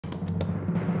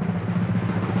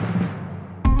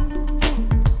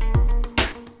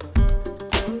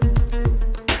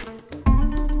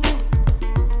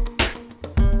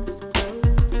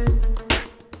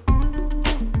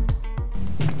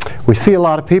We see a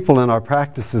lot of people in our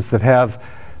practices that have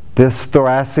this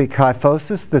thoracic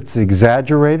kyphosis that's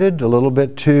exaggerated, a little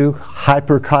bit too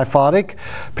hyperkyphotic,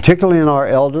 particularly in our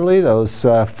elderly, those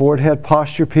forward head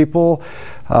posture people.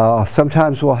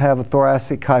 Sometimes we'll have a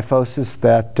thoracic kyphosis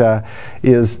that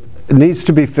needs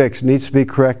to be fixed, needs to be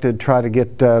corrected, try to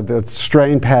get the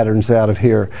strain patterns out of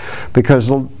here,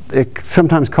 because it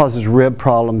sometimes causes rib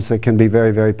problems that can be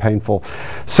very, very painful.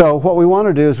 So what we want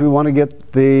to do is we want to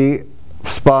get the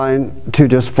spine to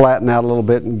just flatten out a little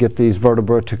bit and get these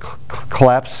vertebrae to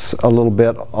collapse a little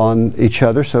bit on each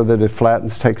other so that it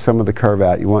flattens, takes some of the curve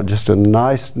out. You want just a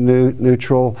nice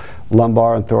neutral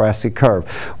lumbar and thoracic curve.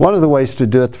 One of the ways to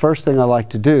do it, the first thing I like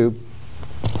to do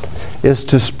is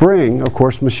to spring. Of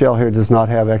course, Michelle here does not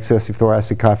have excessive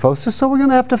thoracic kyphosis, so we're going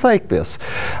to have to fake this.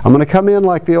 I'm going to come in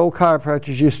like the old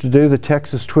chiropractors used to do, the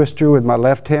Texas twister, with my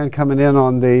left hand coming in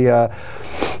on the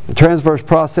transverse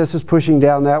processes, pushing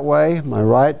down that way. My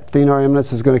right thenar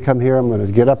eminence is going to come here. I'm going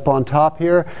to get up on top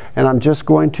here, and I'm just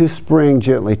going to spring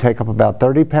gently, take up about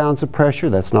 30 pounds of pressure.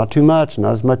 That's not too much,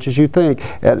 not as much as you think,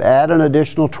 and add an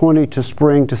additional 20 to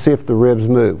spring to see if the ribs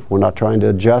move. We're not trying to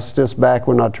adjust this back.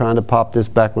 We're not trying to pop this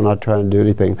back. We're not trying to do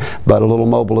anything, but a little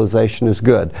mobilization is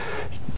good.